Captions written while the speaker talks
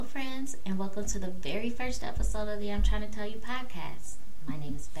friends, and welcome to the very first episode of the I'm Trying to Tell You podcast. My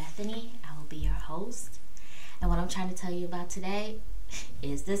name is Bethany. I will be your host. And what I'm trying to tell you about today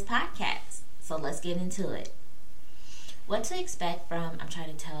is this podcast. So let's get into it. What to expect from I'm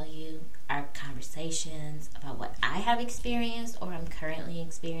Trying to Tell You are conversations about what I have experienced or I'm currently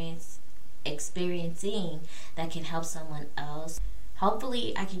experiencing that can help someone else.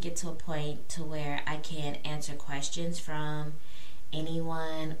 Hopefully I can get to a point to where I can answer questions from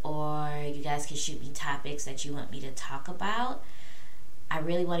anyone, or you guys can shoot me topics that you want me to talk about. I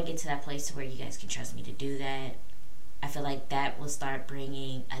really want to get to that place where you guys can trust me to do that. I feel like that will start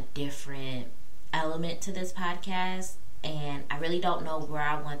bringing a different element to this podcast, and I really don't know where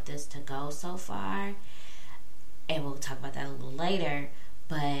I want this to go so far, and we'll talk about that a little later,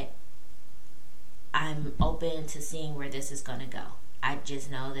 but I'm open to seeing where this is going to go. I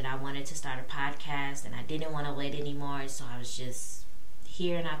just know that I wanted to start a podcast and I didn't want to wait anymore, so I was just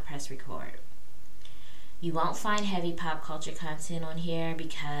here and I press record. You won't find heavy pop culture content on here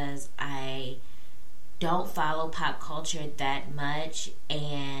because I don't follow pop culture that much,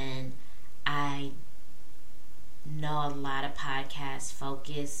 and I know a lot of podcasts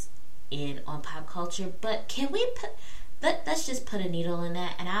focus in on pop culture, but can we let's just put a needle in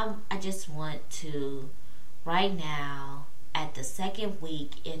that, and I just want to right now, at the second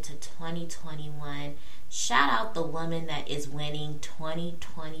week into 2021, shout out the woman that is winning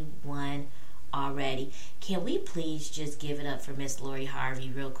 2021 already. Can we please just give it up for Miss Lori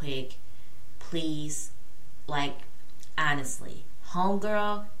Harvey real quick? Please. Like, honestly,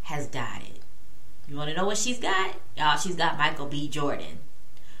 homegirl has got it. You want to know what she's got? Y'all, she's got Michael B. Jordan.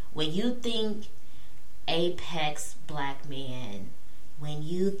 When you think apex black man, when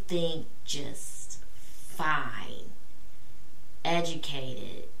you think just fine,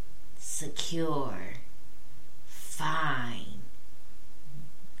 educated, secure, fine,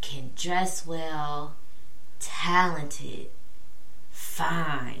 can dress well, talented,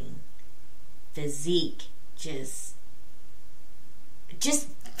 fine, physique, just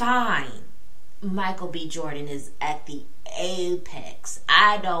fine. Michael B. Jordan is at the apex.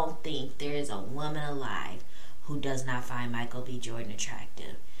 I don't think there is a woman alive who does not find Michael B. Jordan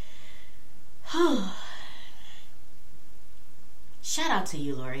attractive. Shout out to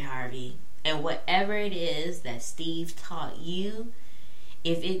you, Lori Harvey. And whatever it is that Steve taught you,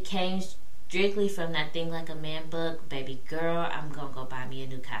 if it came strictly from that Think Like a Man book, baby girl, I'm going to go buy me a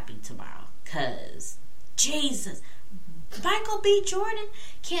new copy tomorrow. Because, Jesus, Michael B. Jordan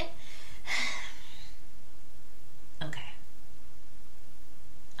can't... Okay.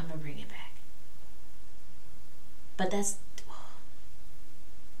 I'm going to bring it back. But that's...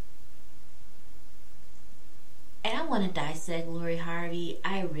 And I want to dissect Lori Harvey.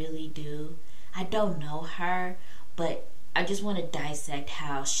 I really do. I don't know her, but I just want to dissect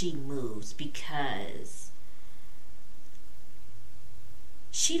how she moves, because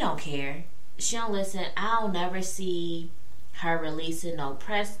she don't care. She don't listen. I'll never see her releasing no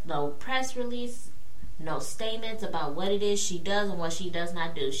press release, no statements about what it is she does and what she does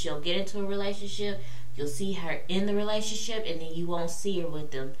not do. She'll get into a relationship. You'll see her in the relationship, and then you won't see her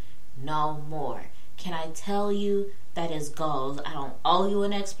with them no more. Can I tell you that is gold? I don't owe you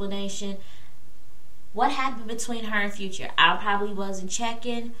an explanation. What happened between her and Future? I probably wasn't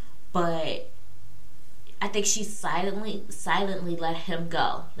checking, but I think she silently let him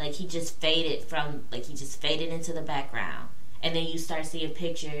go. Like he just faded into the background. And then you start seeing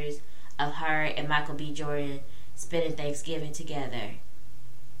pictures of her and Michael B. Jordan spending Thanksgiving together.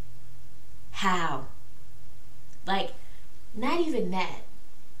 How? Like, not even that.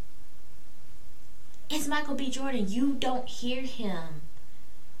 It's Michael B. Jordan. You don't hear him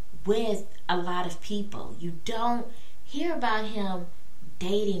with a lot of people. You don't hear about him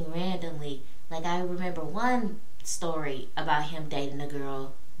dating randomly. Like, I remember one story about him dating a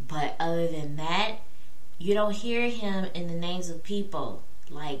girl, but other than that, you don't hear him in the names of people.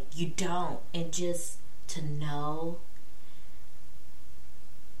 Like, you don't. And just to know,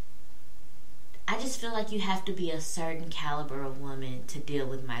 I just feel like you have to be a certain caliber of woman to deal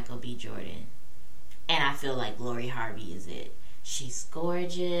with Michael B. Jordan. And I feel like Lori Harvey is it. She's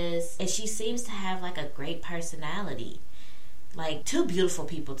gorgeous, and she seems to have like a great personality. Like, two beautiful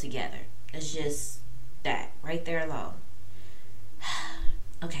people together. It's just that right there alone.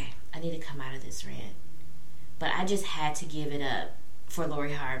 Okay, I need to come out of this rant. But I just had to give it up for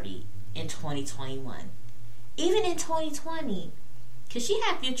Lori Harvey in 2021. Even in 2020. Because she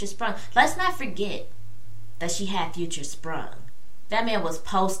had Future sprung. Let's not forget that she had Future sprung. That man was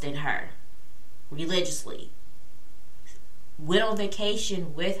posting her religiously. Went on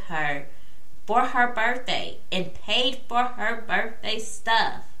vacation with her for her birthday and paid for her birthday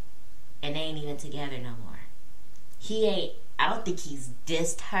stuff. and they ain't even together no more. I don't think he's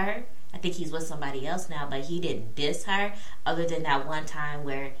dissed her. I think he's with somebody else now, but he didn't diss her other than that one time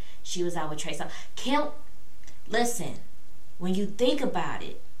where she was out with Trey Songz. Listen, when you think about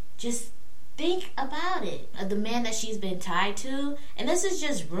it, just think about it. The man that she's been tied to, and this is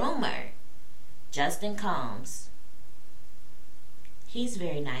just rumor, Justin Combs. He's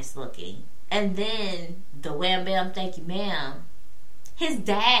very nice looking. And then the Wham Bam Thank You Ma'am, his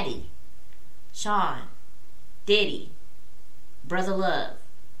daddy, Sean Diddy, Brother Love.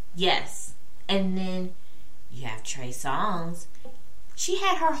 Yes. And then you have Trey Songz. She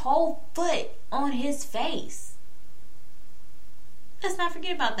had her whole foot on his face. Let's not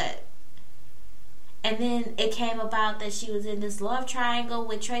forget about that. And then it came about that she was in this love triangle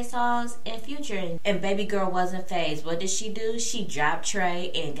with Trey Songz and Future. And baby girl wasn't fazed. What did she do? She dropped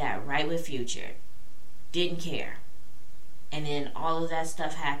Trey and got right with Future. Didn't care. And then all of that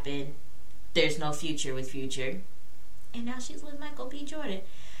stuff happened. There's no Future with Future. And now she's with Michael B. Jordan.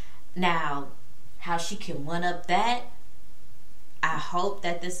 Now, how she can one-up that, I hope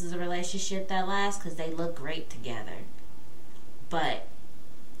that this is a relationship that lasts because they look great together. But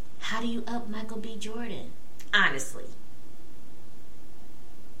how do you up Michael B. Jordan? Honestly.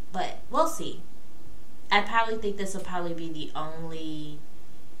 But we'll see. I probably think this will probably be the only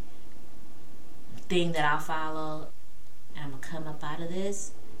thing that I'll follow. And I'm going to come up out of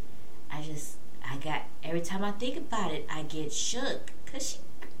this. Every time I think about it, I get shook. Because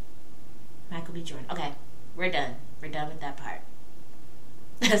Michael B. Jordan. Okay, we're done. We're done with that part.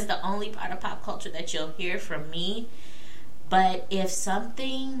 That's the only part of pop culture that you'll hear from me. But if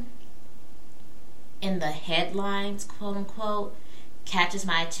something in the headlines, quote unquote, catches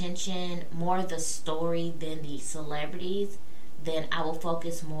my attention, more the story than the celebrities, then I will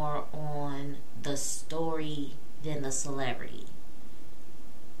focus more on the story than the celebrity.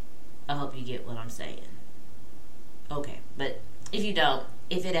 I hope you get what I'm saying. Okay, but if you don't,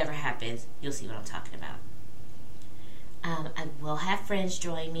 if it ever happens, you'll see what I'm talking about. I will have friends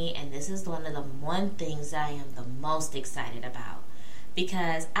join me, and this is one of the things I am the most excited about,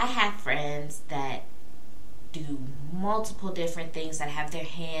 because I have friends that do multiple different things, that have their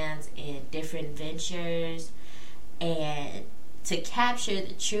hands in different ventures, and to capture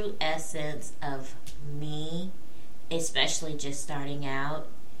the true essence of me, especially just starting out,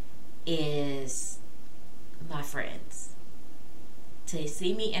 is my friends. To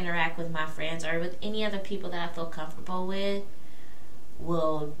see me interact with my friends or with any other people that I feel comfortable with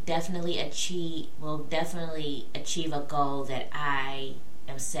will definitely achieve a goal that I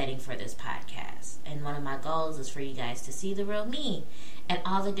am setting for this podcast. And one of my goals is for you guys to see the real me and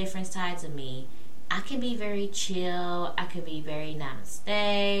all the different sides of me. I can be very chill. I can be very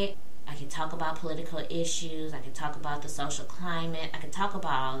namaste. I can talk about political issues. I can talk about the social climate. I can talk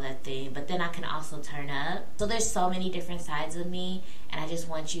about all that thing. But then I can also turn up. So there's so many different sides of me. And I just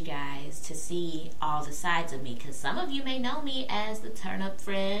want you guys to see all the sides of me. Because some of you may know me as the turn up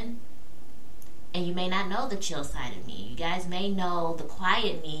friend. And you may not know the chill side of me. You guys may know the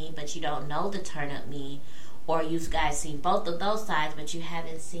quiet me, but you don't know the turn up me. Or you guys seen both of those sides, but you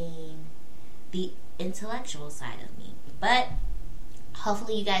haven't seen the intellectual side of me. But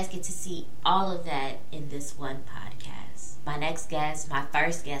hopefully you guys get to see all of that in this one podcast. My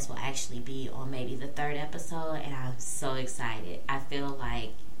first guest will actually be on maybe the 3rd episode, and I'm so excited. I feel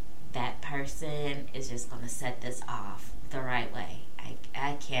like that person is just going to set this off the right way.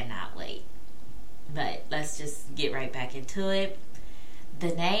 I cannot wait. But let's just get right back into it. The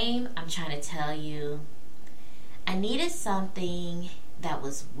name, I'm trying to tell you, I needed something that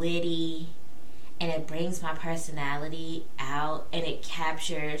was witty, and it brings my personality out, and it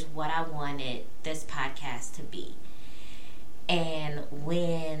captures what I wanted this podcast to be. And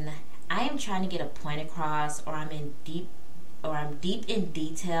when I am trying to get a point across, or I'm deep in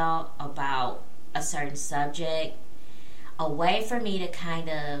detail about a certain subject, a way for me to kind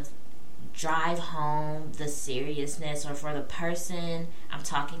of drive home the seriousness, or for the person I'm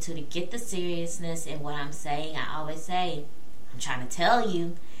talking to get the seriousness in what I'm saying, I always say, I'm trying to tell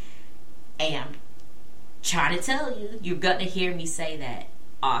you, and I'm trying to tell you, you're going to hear me say that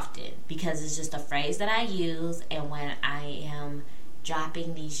often, because it's just a phrase that I use. And when I am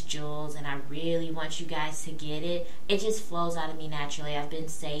dropping these jewels and I really want you guys to get it, it just flows out of me naturally. I've been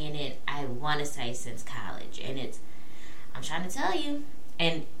saying it, I want to say, since college, and I'm trying to tell you.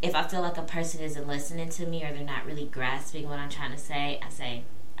 And if I feel like a person isn't listening to me, or they're not really grasping what I'm trying to say, I say,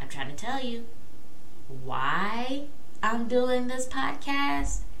 I'm trying to tell you why I'm doing this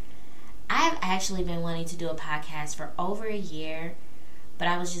podcast. I've actually been wanting to do a podcast for over a year, but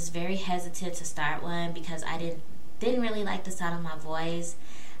I was just very hesitant to start one because I didn't really like the sound of my voice.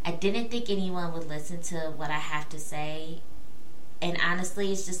 I didn't think anyone would listen to what I have to say. And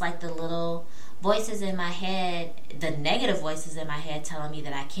honestly, it's just like the little voices in my head, the negative voices in my head telling me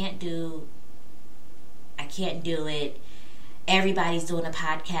that I can't do it. Everybody's doing a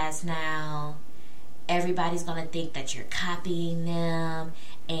podcast now. Everybody's going to think that you're copying them.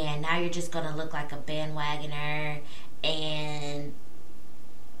 And now you're just going to look like a bandwagoner. And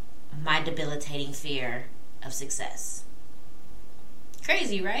my debilitating fear of success.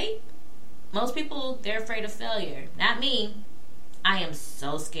 Crazy, right? Most people, they're afraid of failure. Not me. I am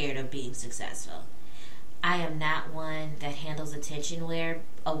so scared of being successful. I am not one that handles attention well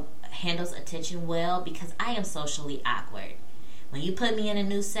because I am socially awkward. When you put me in a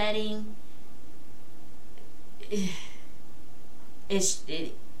new setting,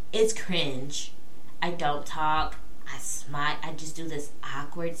 it's cringe. I don't talk. I smile. I just do this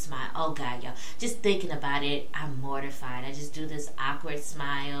awkward smile. Oh God, y'all. Just thinking about it, I'm mortified. I just do this awkward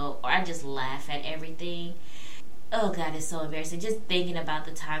smile, or I just laugh at everything. Oh God, it's so embarrassing. Just thinking about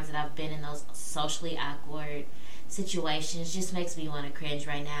the times that I've been in those socially awkward situations just makes me want to cringe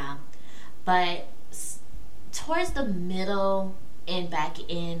right now. But towards the middle and back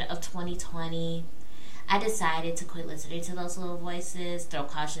end of 2020, I decided to quit listening to those little voices, throw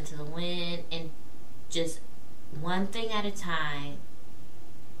caution to the wind, and just one thing at a time,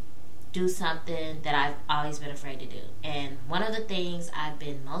 do something that I've always been afraid to do. And one of the things I've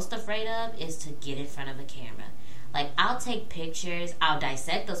been most afraid of is to get in front of a camera. Like, I'll take pictures, I'll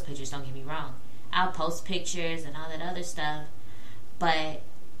dissect those pictures, don't get me wrong. I'll post pictures and all that other stuff. But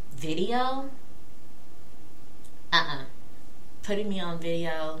video? Putting me on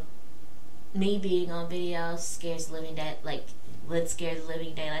video, me being on video scares the living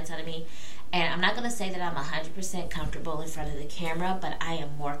daylights out of me. And I'm not going to say that I'm 100% comfortable in front of the camera, but I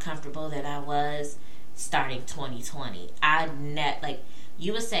am more comfortable than I was starting 2020.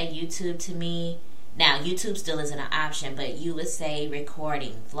 You would say YouTube to me. Now, YouTube still isn't an option, but you would say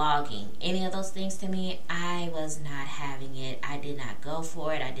recording, vlogging, any of those things to me, I was not having it. I did not go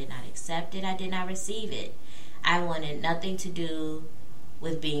for it. I did not accept it. I did not receive it. I wanted nothing to do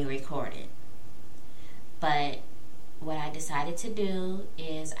with being recorded. But what I decided to do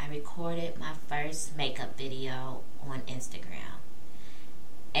is I recorded my first makeup video on Instagram.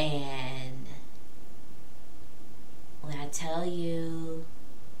 And when I tell you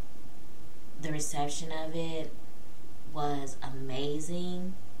the reception of it was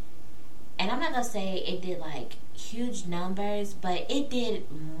amazing. And I'm not going to say it did like huge numbers, but it did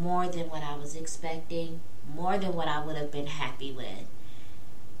more than what I was expecting, more than what I would have been happy with.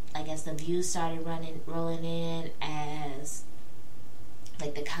 Like, as the views started rolling in, as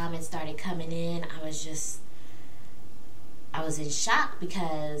like the comments started coming in, I was in shock,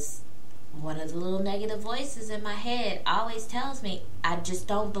 because one of the little negative voices in my head always tells me, I just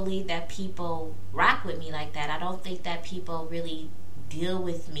don't believe that people rock with me like that. I don't think that people really deal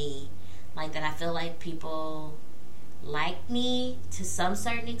with me like that. I feel like people like me to some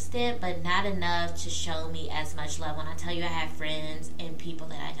certain extent, but not enough to show me as much love. When I tell you I have friends and people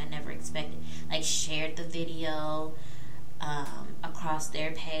that I never expected, like, shared the video across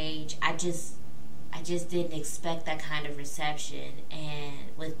their page. I just didn't expect that kind of reception,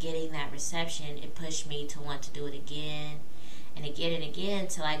 and with getting that reception, it pushed me to want to do it again and again and again.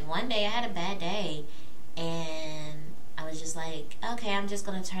 To, like, one day I had a bad day, and I was just like, okay, I'm just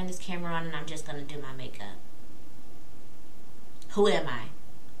going to turn this camera on and I'm just going to do my makeup. Who am I?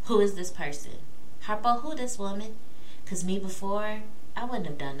 Who is this person? Harpo, who this woman? Because me before, I wouldn't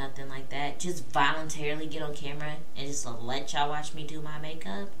have done nothing like that. Just voluntarily get on camera and just let y'all watch me do my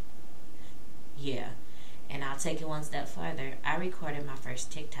makeup. Yeah. And I'll take it one step further. I recorded my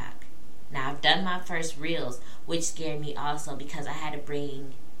first TikTok. Now, I've done my first Reels, which scared me also, because I had to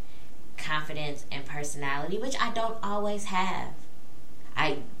bring confidence and personality, which I don't always have.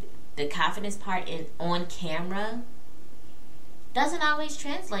 The confidence part on camera doesn't always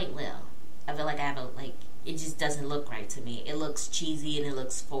translate well. I feel like it just doesn't look right to me. It looks cheesy and it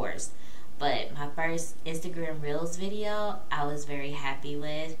looks forced. But my first Instagram Reels video, I was very happy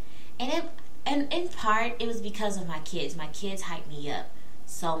with. And in part, it was because of my kids. My kids hyped me up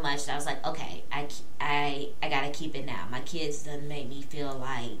so much that I was like, okay, I gotta keep it now. My kids done make me feel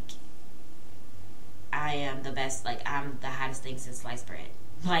like I am the best, like, I'm the hottest thing since sliced bread.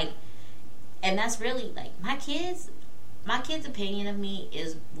 Like, and that's really, like, my kids' opinion of me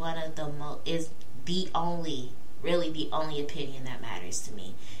is the only opinion that matters to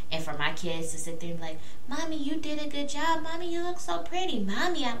me. And for my kids to sit there and be like, Mommy, you did a good job. Mommy, you look so pretty.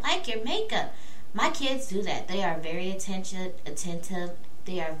 Mommy, I like your makeup. My kids do that. They are very attentive.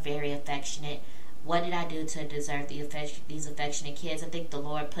 They are very affectionate. what did I do to deserve these affectionate kids? I think the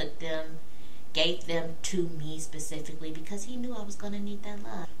Lord gave them to me specifically because he knew I was going to need that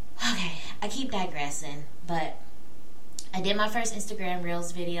love. Okay, I keep digressing, but I did my first Instagram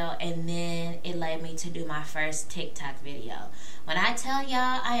Reels video, and then it led me to do my first TikTok video. When I tell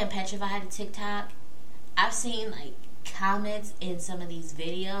y'all I am petrified of TikTok, I've seen like comments in some of these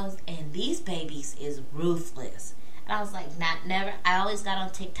videos, and these babies is ruthless. And I was like, never. I always got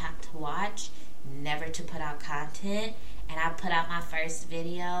on TikTok to watch, never to put out content. And I put out my first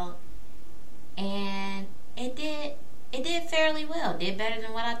video, and it did fairly well. Did better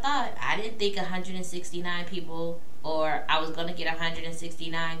than what I thought. I didn't think 169 people, or I was gonna get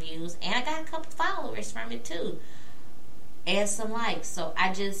 169 views, and I got a couple followers from it too, and some likes. So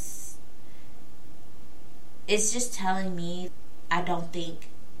it's just telling me I don't think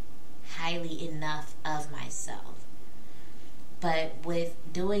highly enough of myself. But with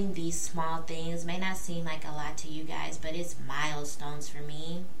doing these small things, may not seem like a lot to you guys, but it's milestones for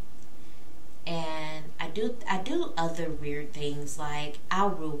me. And I do other weird things, like I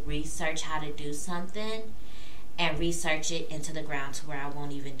will research how to do something and research it into the ground to where I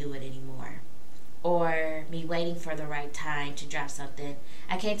won't even do it anymore. Or me waiting for the right time to drop something.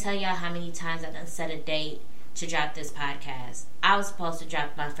 I can't tell y'all how many times I've done set a date to drop this podcast. I was supposed to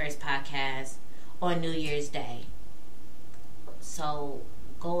drop my first podcast on New Year's Day. So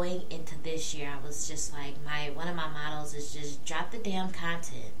going into this year, I was just like, one of my mottos is just drop the damn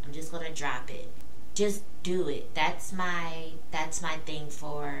content. I'm just gonna drop it. Just do it. That's my thing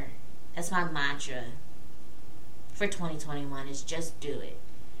that's my mantra for 2021 is just do it.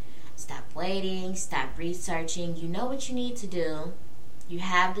 Stop waiting, stop researching. You know what you need to do. You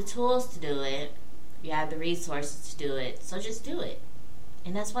have the tools to do it. You have the resources to do it. So just do it.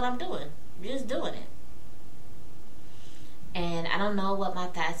 And that's what I'm doing. I'm just doing it. And I don't know what my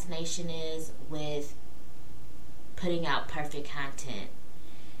fascination is with putting out perfect content.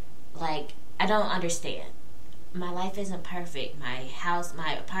 Like, I don't understand. My life isn't perfect. My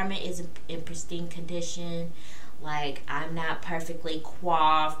apartment isn't in pristine condition. Like, I'm not perfectly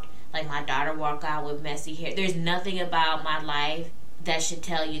coiffed. Like, my daughter walk out with messy hair. There's nothing about my life that should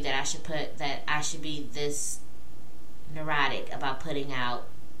tell you that I should be this neurotic about putting out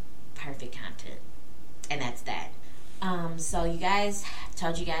perfect content. And that's that. So you guys, I've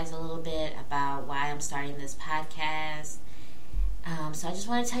told you guys a little bit about why I'm starting this podcast. So I just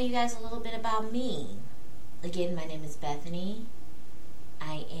want to tell you guys a little bit about me. Again, my name is Bethany.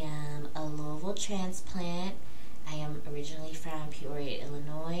 I am a Louisville transplant. I am originally from Peoria,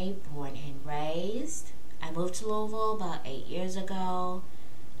 Illinois, born and raised. I moved to Louisville about 8 years ago.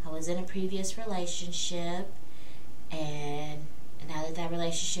 I was in a previous relationship, and now that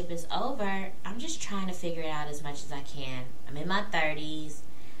relationship is over, I'm just trying to figure it out as much as I can. I'm in my 30s.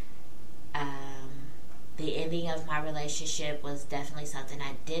 The ending of my relationship was definitely something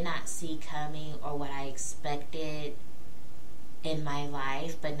I did not see coming or what I expected in my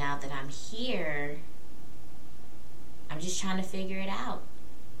life. But now that I'm here, I'm just trying to figure it out.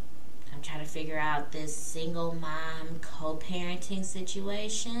 I'm trying to figure out this single mom co-parenting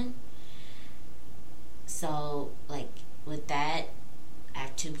situation. So, like, with that, I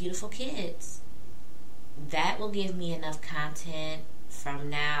have 2 beautiful kids. That will give me enough content from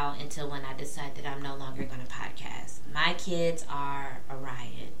now until when I decide that I'm no longer going to podcast. My kids are a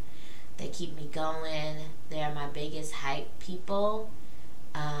riot. They keep me going. They're my biggest hype people.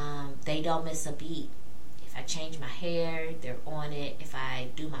 They don't miss a beat. If I change my hair, they're on it. If I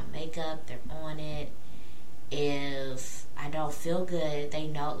do my makeup, they're on it. If I don't feel good, they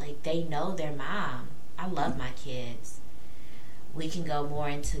know their mom. I love my kids. We can go more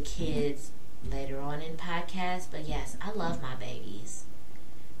into kids later on in podcasts, but yes, I love my babies.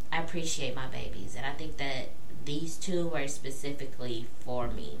 I appreciate my babies, and I think that these 2 were specifically for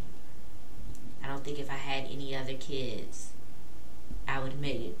me. I don't think if I had any other kids, I would have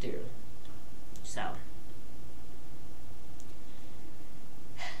made it through. So,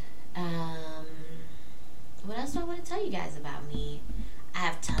 what else do I want to tell you guys about me? I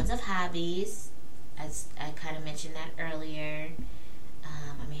have tons of hobbies. As I kind of mentioned that earlier.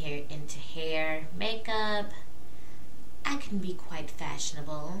 I'm here into hair, makeup. I can be quite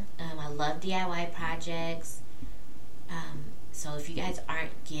fashionable. I love DIY projects. So if you guys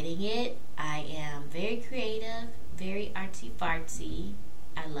aren't getting it, I am very creative, very artsy-fartsy.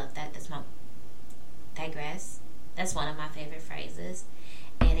 I love that. Digress. That's one of my favorite phrases.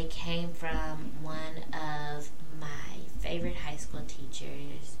 And it came from one of my favorite high school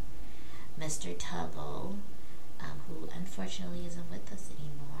teachers, Mr. Tuggle, who unfortunately isn't with us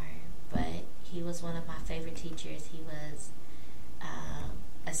anymore, but he was one of my favorite teachers. He was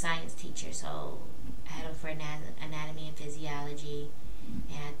a science teacher, so I had him for anatomy and physiology,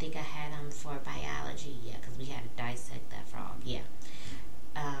 and I think I had him for biology, because we had to dissect that frog,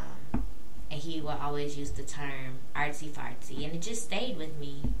 and he would always use the term artsy-fartsy, and it just stayed with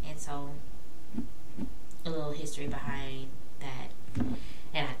me, and so a little history behind that.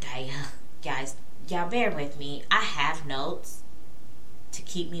 And I tell you, guys, y'all bear with me. I have notes to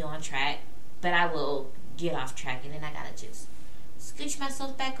keep me on track, but I will get off track, and then I gotta just scooch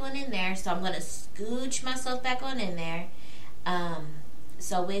myself back on in there. So I'm gonna scooch myself back on in there.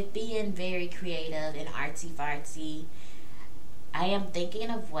 So with being very creative and artsy-fartsy, I am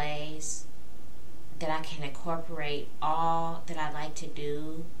thinking of ways that I can incorporate all that I like to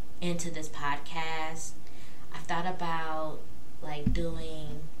do into this podcast. I've thought about like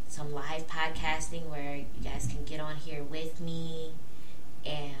doing some live podcasting where you guys can get on here with me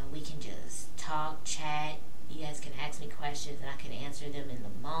and we can just talk, chat. You guys can ask me questions and I can answer them in the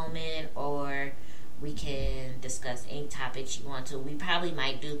moment, or we can discuss any topics you want to. We probably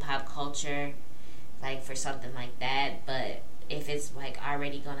might do pop culture, like for something like that, but if it's like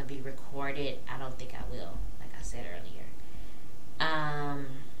already gonna be recorded, I don't think I will, like I said earlier.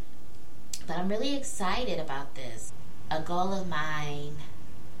 But I'm really excited about this. A goal of mine,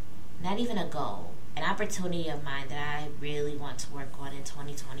 not even a goal, an opportunity of mine that I really want to work on in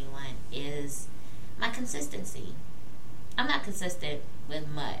 2021 is my consistency. I'm not consistent with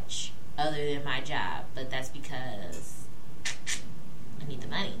much other than my job, but that's because I need the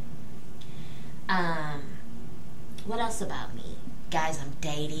money. What else about me? Guys, I'm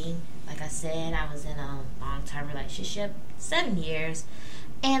dating. Like I said, I was in a long-term relationship, 7 years.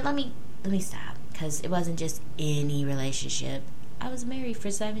 And let me stop, because it wasn't just any relationship. I was married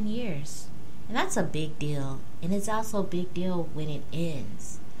for 7 years. And that's a big deal. And it's also a big deal when it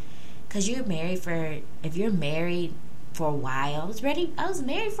ends. Because if you're married for a while, I was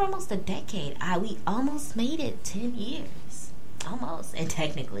married for almost a decade. We almost made it 10 years. Almost. And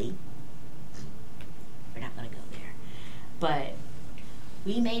technically, we're not going to go there. But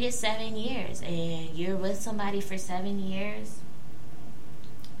we made it 7 years. And you're with somebody for 7 years.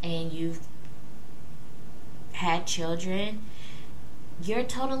 And you've had children. You're a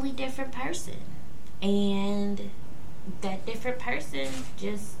totally different person. And that different person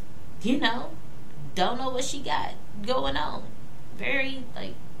just, don't know what she got going on.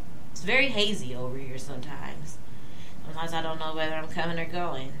 It's very hazy over here sometimes. Sometimes I don't know whether I'm coming or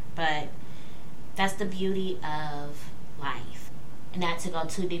going. But that's the beauty of life. And not to go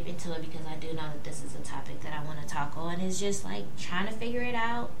too deep into it, because I do know that this is a topic that I want to talk on. It's just like trying to figure it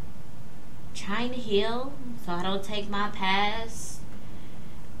out. Trying to heal so I don't take my past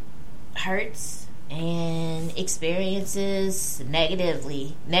hurts and experiences, negative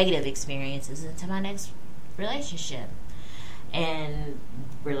experiences, into my next relationship. And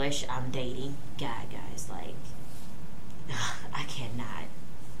I'm dating guys, like, I cannot.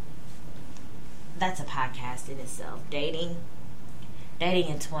 That's a podcast in itself. Dating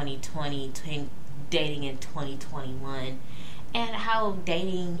in 2020, dating in 2021, and how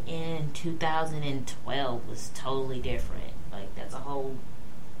dating in 2012 was totally different. Like, that's a whole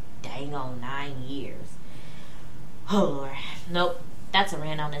dang on 9 years. Oh Lord. Nope. That's a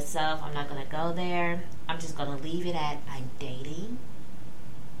rant on itself. I'm not going to go there. I'm just going to leave it at I'm dating.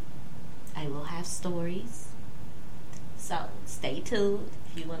 I will have stories. So stay tuned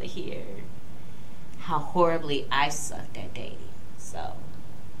if you want to hear how horribly I sucked at dating. So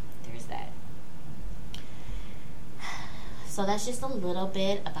there's that. So that's just a little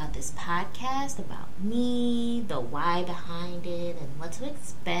bit about this podcast, about me, the why behind it, and what to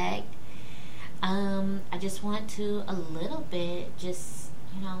expect. I just want to a little bit just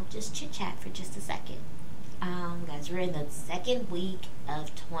chit chat for just a second. Guys, we're in the second week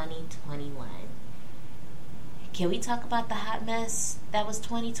of 2021. Can we talk about the hot mess that was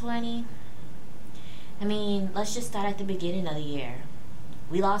 2020? I mean, let's just start at the beginning of the year.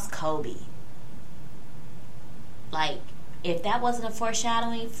 We lost Kobe. Like, if that wasn't a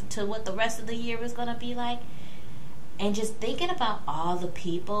foreshadowing to what the rest of the year was going to be like, and just thinking about all the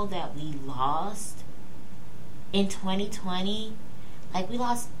people that we lost in 2020, like, we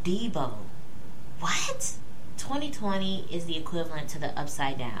lost Debo. What? 2020 is the equivalent to the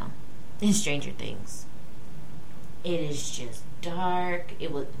Upside Down in Stranger Things. It is just dark.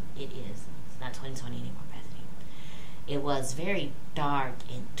 It is. It's not 2020 anymore, Bethany. It was very dark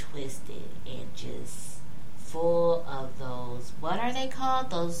and twisted and just full of those, what are they called?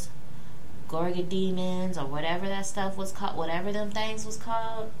 Those Gorga demons or whatever that stuff was called, whatever them things was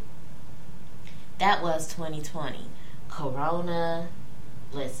called. That was 2020. Corona.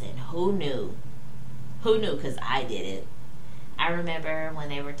 Listen, who knew? Who knew? Because I did it. I remember when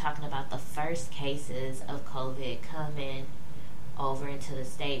they were talking about the first cases of COVID coming over into the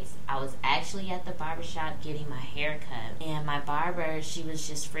States, I was actually at the barbershop getting my hair cut. And my barber, she was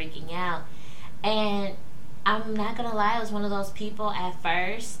just freaking out. And I'm not going to lie, I was one of those people at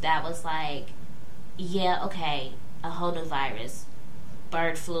first that was like, yeah, okay, a whole new virus.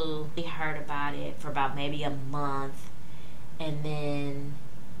 Bird flu. We heard about it for about maybe a month. And then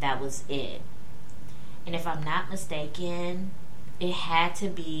that was it. And if I'm not mistaken, it had to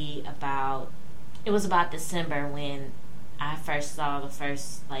be it was about December when I first saw the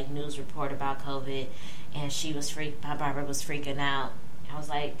first news report about COVID, and my barber was freaking out. I was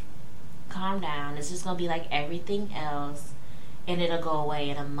like, calm down, it's just gonna be like everything else and it'll go away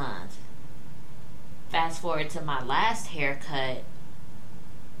in a month. Fast forward to my last haircut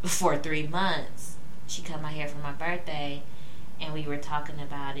for 3 months. She cut my hair for my birthday, and we were talking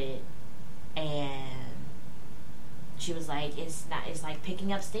about it, and she was like, it's like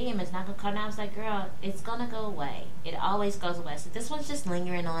picking up steam. It's not going to come down. I was like, girl, it's going to go away. It always goes away. So this one's just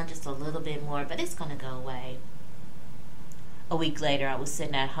lingering on just a little bit more, but it's going to go away. A week later, I was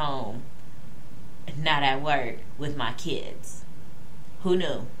sitting at home, not at work, with my kids. Who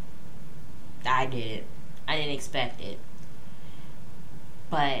knew? I didn't. I didn't expect it.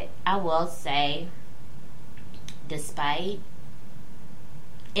 But I will say,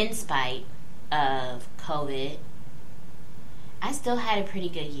 in spite of COVID, I still had a pretty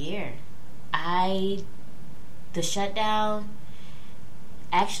good year. The shutdown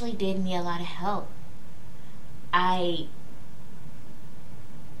actually did me a lot of help.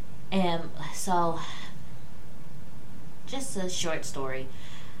 Just a short story.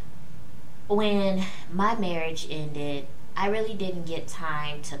 When my marriage ended, I really didn't get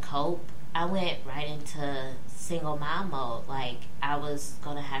time to cope. I went right into single mom mode. I was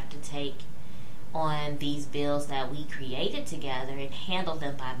going to have to take on these bills that we created together and handle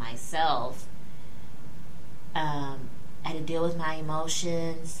them by myself. I had to deal with my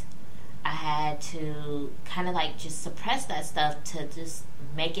emotions. I had to kind of just suppress that stuff to just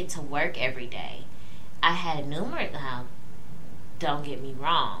make it to work every day. I had numerous, don't get me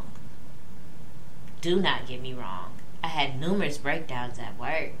wrong. Do not get me wrong. I had numerous breakdowns at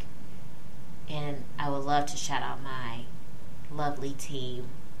work. And I would love to shout out my lovely team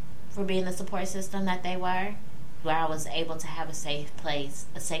for being the support system that they were, where I was able to have a safe place,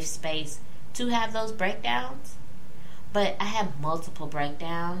 a safe space to have those breakdowns. But I had multiple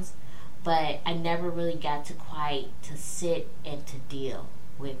breakdowns, but I never really got to sit and to deal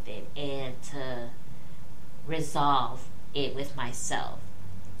with it and to resolve it with myself.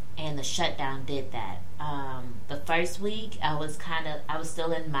 And the shutdown did that. The first week, I was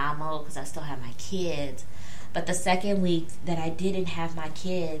still in mom mode because I still had my kids. But the second week that I didn't have my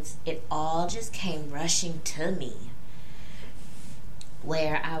kids, it all just came rushing to me.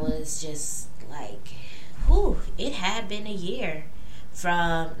 Where I was just like, it had been a year.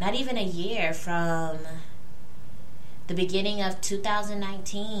 Not even a year, from the beginning of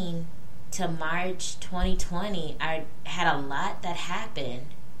 2019 to March 2020, I had a lot that happened.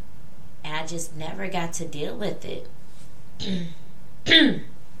 And I just never got to deal with it.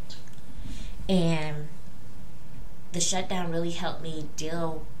 And the shutdown really helped me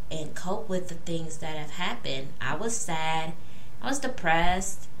deal and cope with the things that have happened. I was sad. I was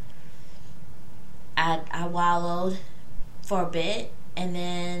depressed. I wallowed for a bit. And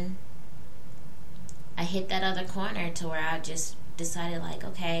then I hit that other corner to where I just decided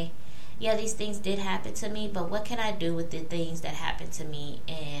okay, yeah, these things did happen to me, but what can I do with the things that happened to me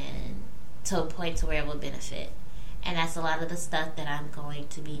and to a point to where it will benefit? And that's a lot of the stuff that I'm going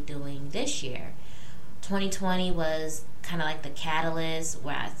to be doing this year. 2020 was kind of like the catalyst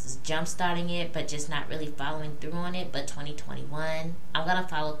where I was jump starting it, but just not really following through on it. But 2021, I'm going to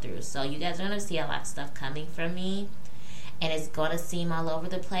follow through. So you guys are going to see a lot of stuff coming from me. And it's going to seem all over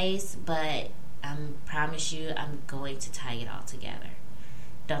the place, but I promise you I'm going to tie it all together.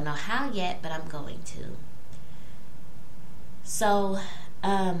 Don't know how yet, but I'm going to. So,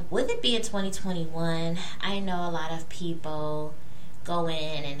 with it being 2021, I know a lot of people go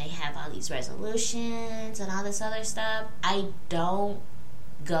in and they have all these resolutions and all this other stuff. I don't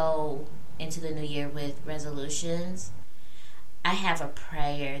go into the new year with resolutions. I have a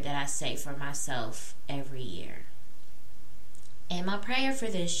prayer that I say for myself every year. And my prayer for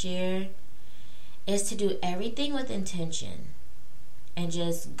this year is to do everything with intention and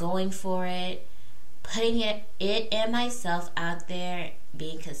just going for it, putting it and myself out there,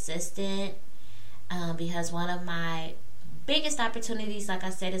 being consistent, because one of my biggest opportunities, like I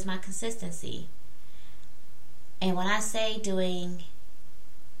said, is my consistency. And when I say doing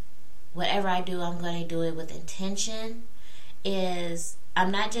whatever I do, I'm going to do it with intention is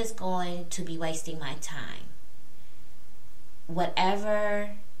I'm not just going to be wasting my time.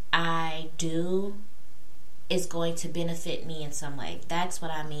 Whatever I do is going to benefit me in some way. That's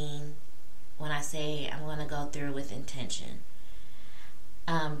what I mean when I say I'm going to go through with intention.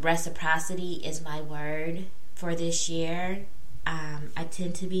 Reciprocity is my word for this year. I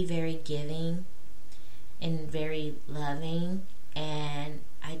tend to be very giving and very loving, and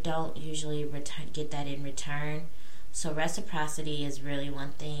I don't usually get that in return. So reciprocity is really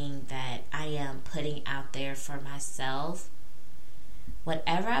one thing that I am putting out there for myself.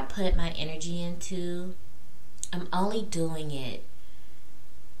 Whatever I put my energy into, I'm only doing it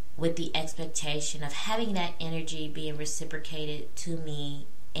with the expectation of having that energy being reciprocated to me,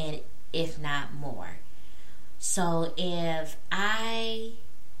 and if not more. So if I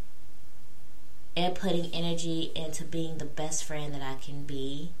am putting energy into being the best friend that I can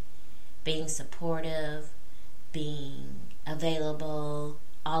be, being supportive, being available,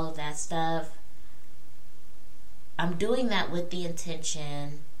 all of that stuff, I'm doing that with the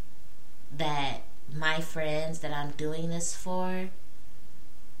intention that my friends that I'm doing this for,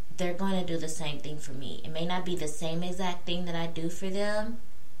 they're going to do the same thing for me. It may not be the same exact thing that I do for them,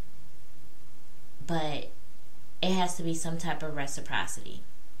 but it has to be some type of reciprocity.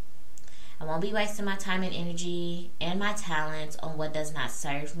 I won't be wasting my time and energy and my talents on what does not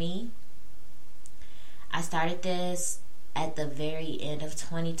serve me. I started this at the very end of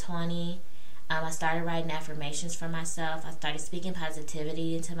 2020. I started writing affirmations for myself. I started speaking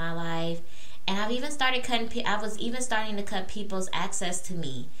positivity into my life. And I was even starting to cut people's access to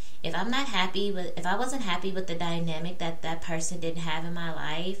me. If I wasn't happy with the dynamic that person didn't have in my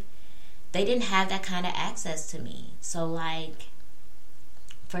life, they didn't have that kind of access to me. So like,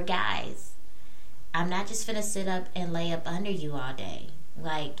 for guys, I'm not just finna sit up and lay up under you all day.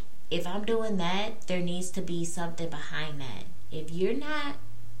 Like, if I'm doing that, there needs to be something behind that. If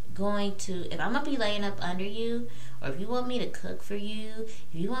I'm gonna be laying up under you, or if you want me to cook for you, if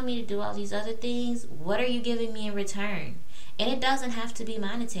you want me to do all these other things, what are you giving me in return? And it doesn't have to be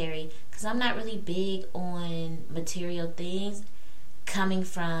monetary, because I'm not really big on material things coming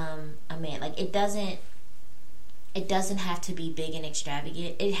from a man. Like, it doesn't have to be big and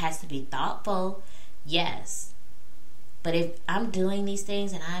extravagant. It has to be thoughtful, yes. But if I'm doing these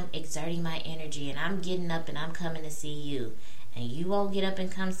things and I'm exerting my energy and I'm getting up and I'm coming to see you, and you won't get up and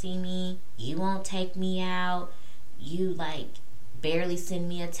come see me, you won't take me out, you like barely send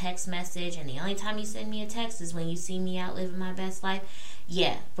me a text message, and the only time you send me a text is when you see me out living my best life,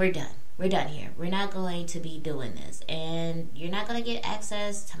 yeah, we're done. We're done here. We're not going to be doing this. And you're not going to get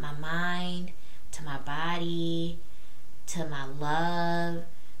access to my mind, to my body, to my love,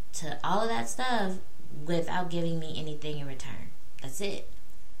 to all of that stuff without giving me anything in return. That's it.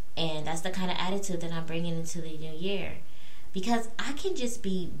 And that's the kind of attitude that I'm bringing into the new year. Because I can just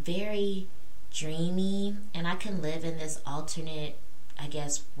be very dreamy, and I can live in this alternate, I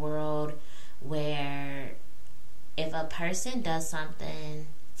guess, world where if a person does something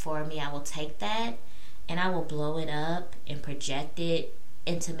for me, I will take that and I will blow it up and project it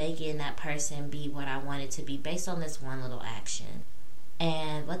into making that person be what I want it to be based on this one little action.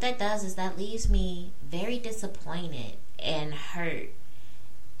 And what that does is that leaves me very disappointed and hurt.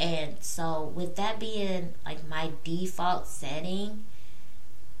 And so with that being like my default setting,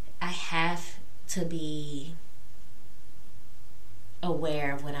 I have to be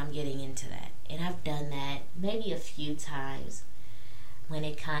aware of when I'm getting into that. And I've done that maybe a few times when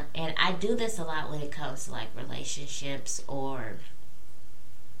it comes, and I do this a lot when it comes to like relationships or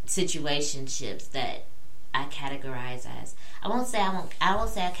situationships that I categorize as, I won't say I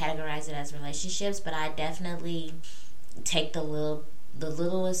categorize it as relationships, but I definitely take the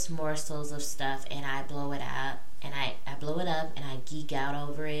littlest morsels of stuff and I blow it out, and I blow it up and I geek out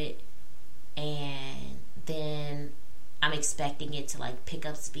over it, and then I'm expecting it to like pick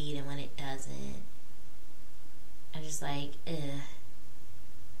up speed, and when it doesn't, I'm just like,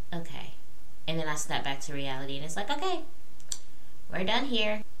 okay. And then I snap back to reality, and it's like, okay, we're done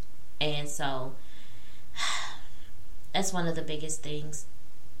here. And so that's one of the biggest things.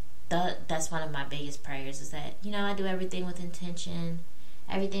 That's one of my biggest prayers, is that, I do everything with intention.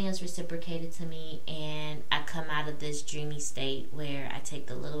 Everything is reciprocated to me, and I come out of this dreamy state where I take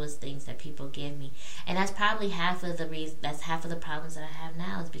the littlest things that people give me. And that's probably half of the reason, that's half of the problems that I have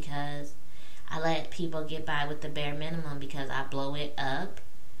now, is because I let people get by with the bare minimum, because I blow it up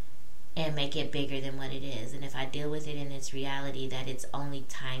and make it bigger than what it is. And if I deal with it in its reality that it's only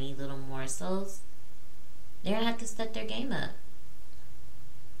tiny little morsels, they're going to have to step their game up.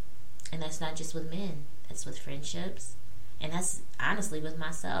 And that's not just with men. That's with friendships. And that's honestly with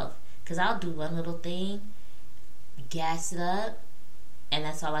myself. Because I'll do one little thing gas it up, and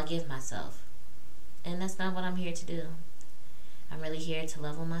that's all I give myself. And that's not what I'm here to do. I'm really here to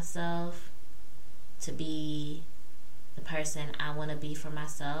level myself, to be the person I want to be for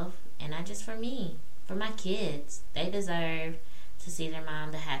myself, and not just for me, for my kids. They deserve to see their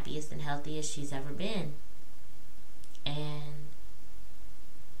mom the happiest and healthiest she's ever been. And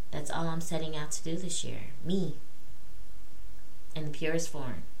that's all I'm setting out to do this year. Me. In the purest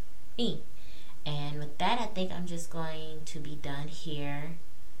form. Me. And with that, I think I'm just going to be done here.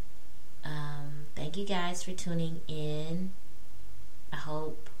 Thank you guys for tuning in. I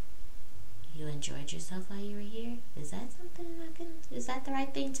hope you enjoyed yourself while you were here. Is that the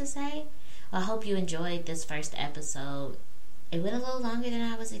right thing to say? Well, I hope you enjoyed this first episode. It went a little longer than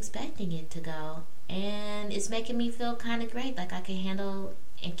I was expecting it to go. And it's making me feel kind of great, like I can handle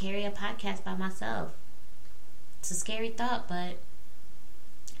and carry a podcast by myself. It's a scary thought, but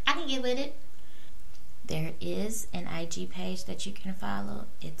I can get with it. There is an IG page that you can follow.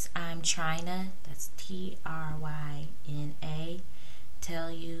 It's I'm Tryna. That's TRYNA.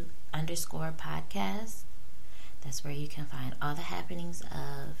 Tell you _podcast. That's where you can find all the happenings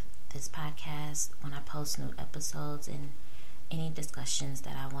of this podcast when I post new episodes and any discussions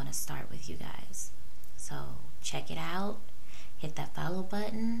that I want to start with you guys. So check it out. Hit that follow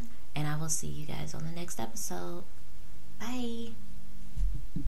button. And I will see you guys on the next episode. Bye.